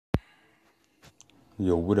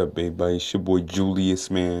Yo, what up, everybody? It's your boy Julius,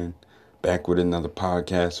 man. Back with another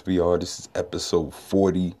podcast for y'all. This is episode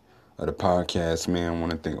 40 of the podcast, man. I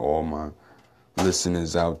want to thank all my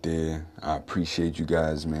listeners out there. I appreciate you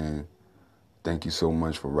guys, man. Thank you so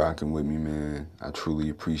much for rocking with me, man. I truly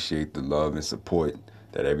appreciate the love and support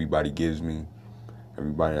that everybody gives me.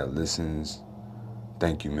 Everybody that listens,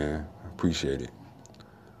 thank you, man. I appreciate it.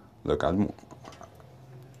 Look, I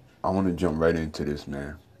want to jump right into this,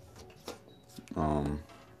 man.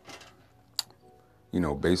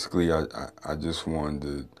 Basically, I just wanted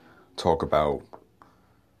to talk about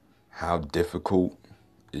how difficult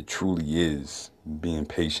it truly is being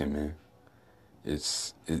patient, man.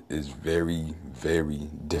 It's very, very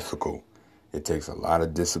difficult. It takes a lot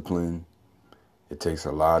of discipline. It takes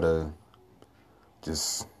a lot of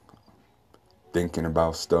just thinking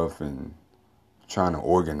about stuff and trying to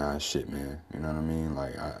organize shit, man. You know what I mean?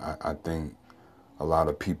 Like, I think a lot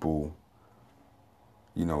of people,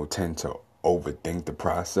 tend to overthink the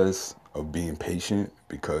process of being patient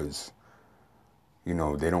because, they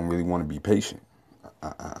don't really want to be patient.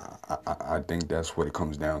 I think that's what it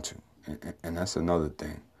comes down to. And that's another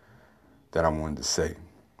thing that I wanted to say.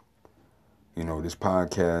 This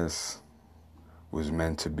podcast was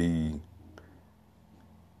meant to be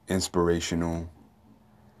inspirational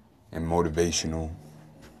and motivational,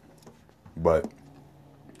 but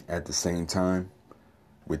at the same time,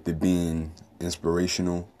 with it being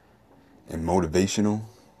inspirational and motivational,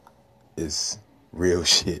 it's real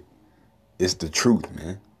shit. It's the truth,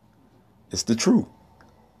 man. It's the truth.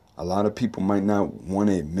 A lot of people might not want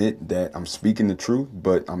to admit that I'm speaking the truth,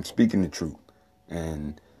 but I'm speaking the truth.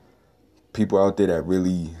 And people out there that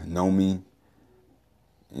really know me,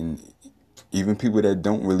 and even people that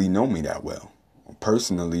don't really know me that well,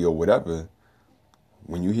 personally or whatever,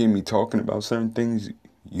 when you hear me talking about certain things,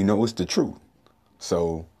 you know it's the truth.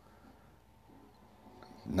 So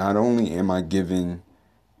not only am I giving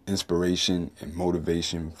inspiration and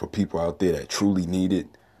motivation for people out there that truly need it,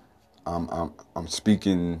 I'm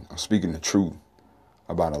speaking the truth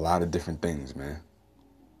about a lot of different things, man.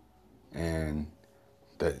 And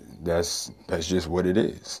that's just what it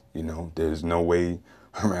is. There's no way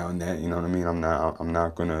around that. You know what I mean? I'm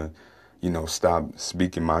not gonna, stop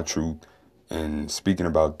speaking my truth and speaking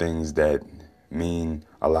about things that mean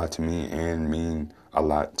a lot to me and mean a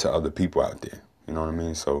lot to other people out there. You know what I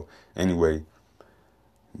mean? So anyway,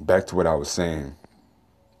 back to what I was saying.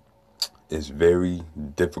 It's very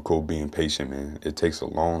difficult being patient, man. It takes a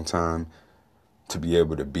long time to be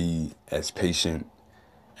able to be as patient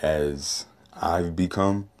as I've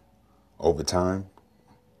become over time,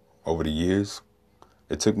 over the years.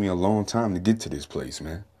 It took me a long time to get to this place,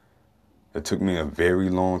 man. It took me a very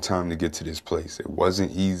long time to get to this place. It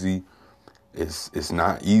wasn't easy. It's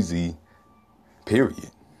not easy,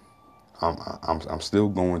 period. I'm still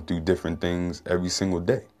going through different things every single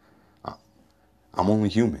day. I'm only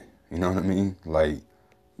human. You know what I mean? Like,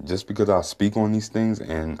 just because I speak on these things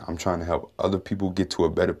and I'm trying to help other people get to a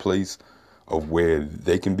better place of where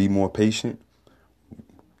they can be more patient,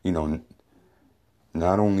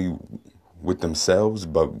 not only with themselves,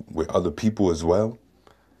 but with other people as well.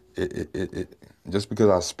 It just because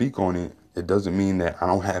I speak on it, it doesn't mean that I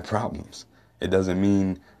don't have problems. It doesn't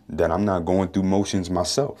mean that I'm not going through motions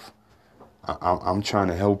myself. I'm trying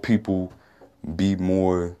to help people be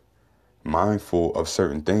more mindful of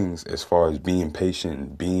certain things as far as being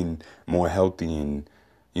patient, being more healthy, and,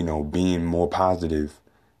 being more positive.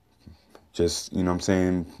 Just, what I'm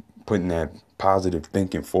saying, putting that positive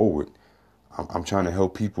thinking forward. I'm trying to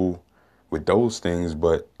help people with those things,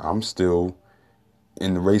 but I'm still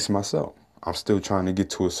in the race myself. I'm still trying to get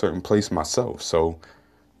to a certain place myself. So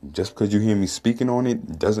just because you hear me speaking on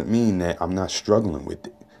it doesn't mean that I'm not struggling with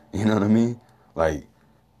it. You know what I mean? Like,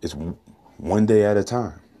 it's one day at a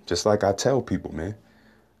time. Just like I tell people, man,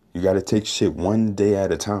 you got to take shit one day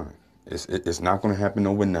at a time. It's not going to happen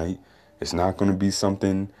overnight. It's not going to be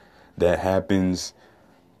something that happens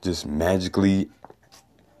just magically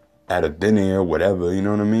at a dinner or whatever. You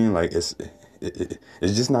know what I mean? Like, it's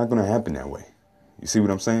just not going to happen that way. You see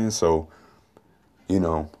what I'm saying? So,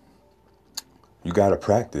 you got to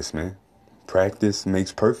practice, man. Practice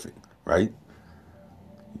makes perfect, right?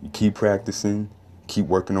 You keep practicing, keep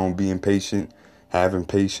working on being patient, having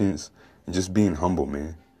patience, and just being humble,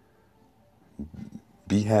 man.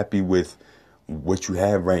 Be happy with what you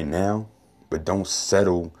have right now, but don't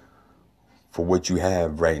settle for what you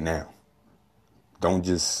have right now. Don't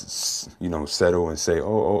just, settle and say,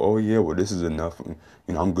 oh, yeah, well, this is enough.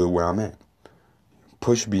 I'm good where I'm at.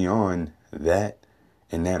 Push beyond that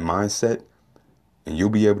and that mindset, and you'll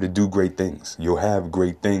be able to do great things. You'll have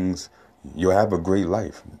great things. You'll have a great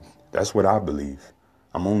life. That's what I believe.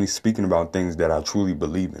 I'm only speaking about things that I truly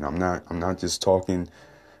believe in. I'm not just talking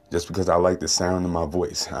just because I like the sound of my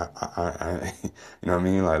voice. You know what I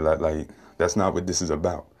mean? Like that's not what this is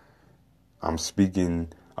about. I'm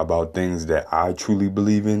speaking about things that I truly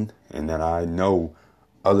believe in and that I know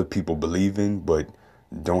other people believe in, but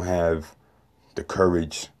don't have the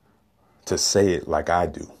courage to say it like I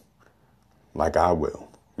do, like I will.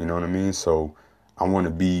 You know what I mean? So I want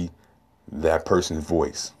to be that person's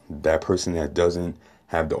voice, that person that doesn't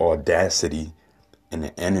have the audacity and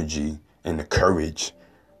the energy and the courage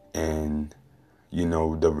and,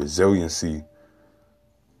 the resiliency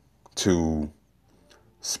to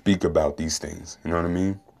speak about these things. You know what I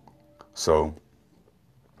mean? So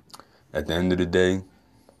at the end of the day,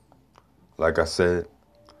 like I said,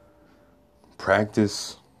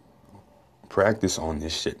 practice on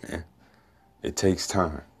this shit, man. It takes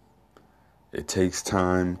time. It takes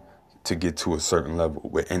time to get to a certain level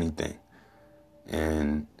with anything.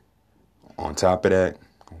 And on top of that,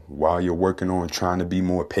 while you're working on trying to be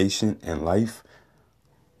more patient in life,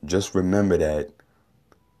 just remember that,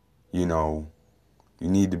 you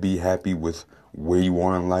need to be happy with where you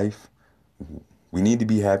are in life. We need to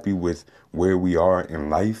be happy with where we are in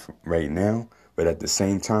life right now. But at the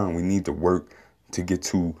same time, we need to work to get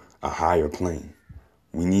to a higher plane.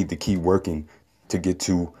 We need to keep working to get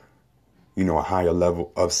to, a higher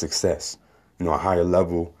level of success, a higher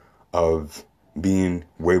level of being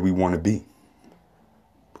where we want to be.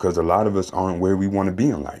 Because a lot of us aren't where we want to be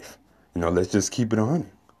in life. Let's just keep it 100.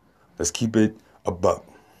 Let's keep it a buck.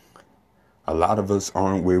 A lot of us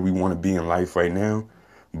aren't where we want to be in life right now.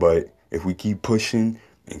 But if we keep pushing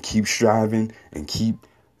and keep striving and keep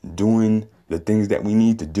doing the things that we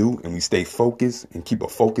need to do, and we stay focused and keep a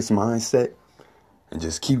focused mindset and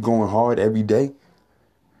just keep going hard every day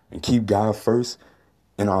and keep God first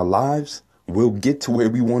in our lives, we'll get to where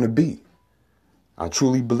we want to be. I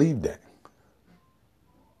truly believe that.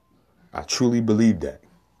 I truly believe that.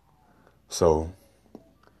 So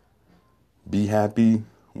be happy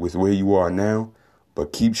with where you are now,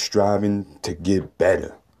 but keep striving to get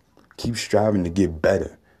better. Keep striving to get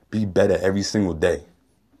better. Be better every single day.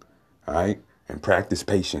 All right? And practice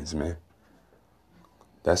patience, man.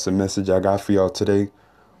 That's the message I got for y'all today.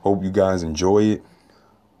 Hope you guys enjoy it.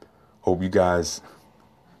 Hope you guys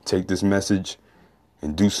take this message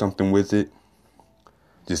and do something with it.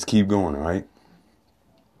 Just keep going, all right?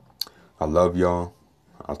 I love y'all.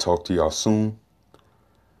 I'll talk to y'all soon.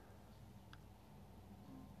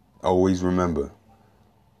 Always remember,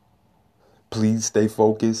 please stay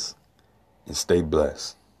focused and stay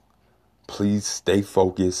blessed. Please stay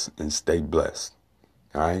focused and stay blessed.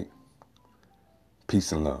 All right?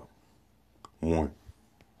 Peace and love. 1.